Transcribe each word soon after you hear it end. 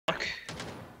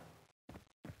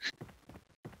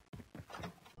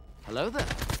Hello there.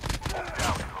 Down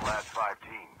to the last 5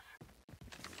 teams.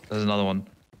 There's another one.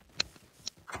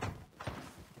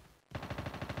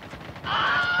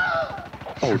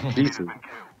 Oh, Jesus. Get the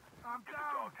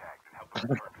dog tags and help them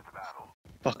return to the battle.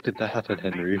 Fuck did that happen, The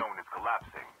Henry? safe zone is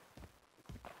collapsing.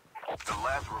 The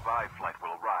last revived flight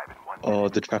will arrive in 1 Oh,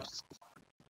 minute. the traps.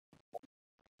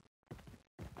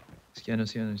 Scan.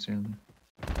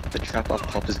 The trap up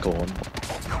top is gone. Don't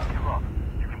give up.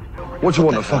 You can still What you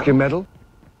want, a fucking medal?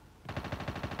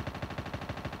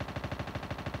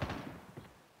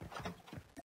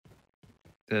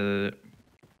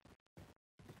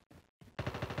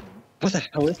 What the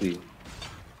hell is he?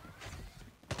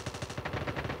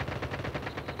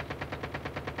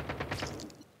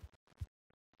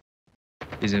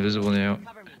 He's invisible now.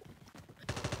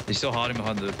 He's still hiding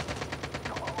behind the...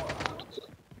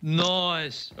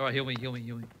 Nice! Alright, heal me.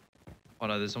 Oh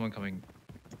no, there's someone coming.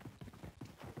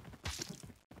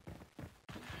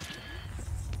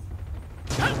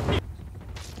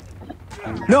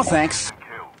 No thanks.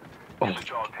 Oh,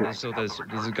 There's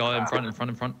a guy in front.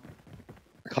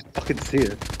 I can't fucking see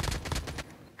it.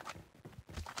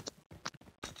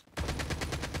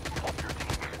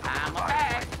 I'm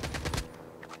okay.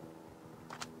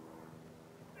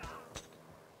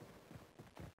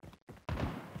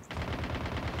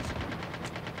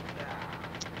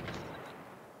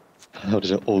 How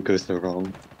did it all go so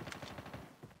wrong?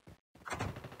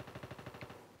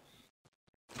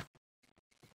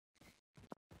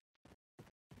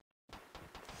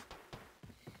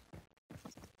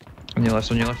 On your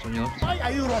left. Why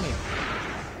are you running?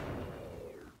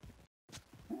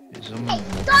 There's someone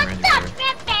walking around your area.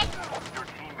 Your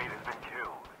teammate has been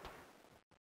killed.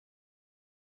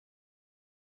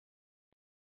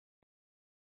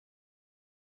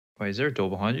 Wait, is there a door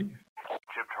behind you?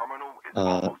 Chip terminal is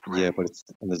almost ready. Yeah, but it's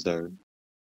in the zone.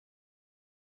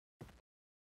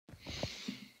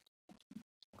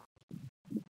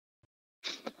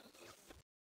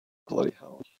 Bloody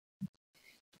hell.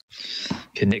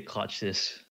 Can Nick clutch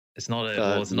this? It's not a.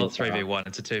 Well, it's not yeah. 3v1.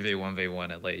 It's a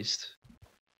 2v1v1 at least.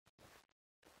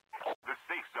 The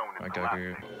safe zone is Right,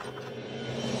 collapsing.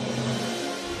 go.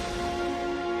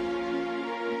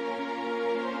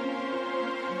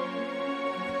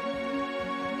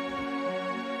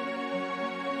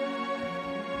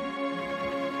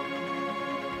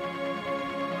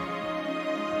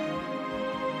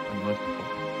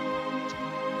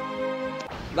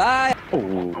 Bye. Oh,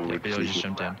 Yeah, but you just Jesus.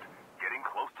 jumped down. Getting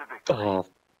close to victory. Oh,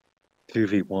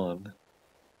 2v1.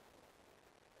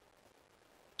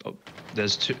 Oh,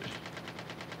 there's two.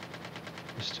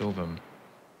 There's two of them.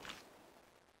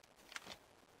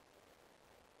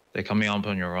 They're coming up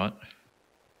on your right.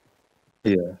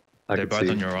 Yeah, I They're can both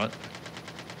see. on your right.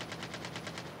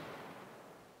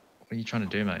 What are you trying to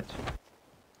do, mate?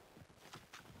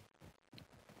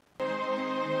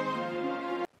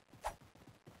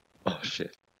 Oh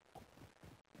shit.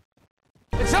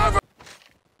 It's over.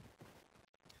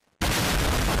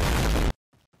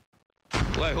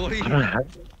 Wait, what are you I don't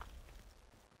have.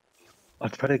 I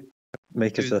try to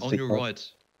make a Dude, search. on your right?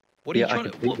 What are Yeah, you I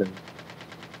trying can to? see them.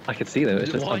 I can see them.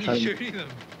 It's just Why I'm are you trying shooting them?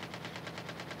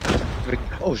 to...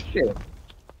 Oh shit.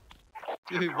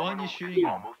 Dude, why are you Terminal is shooting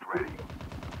them? almost ready.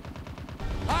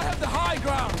 I have the high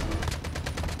ground.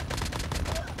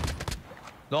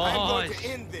 I'm going Nice! to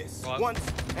end this Right. once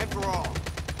and for all.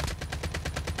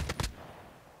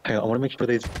 Hang on, I want to make sure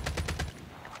these.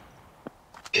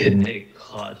 Can Nick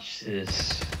clutch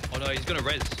this? Oh no, he's gonna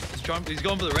res. He's going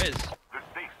for the res. The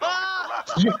safe zone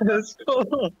is collapsing. Yes!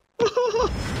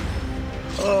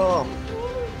 Oh!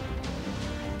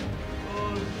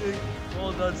 Oh, Nick.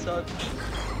 Well done, son.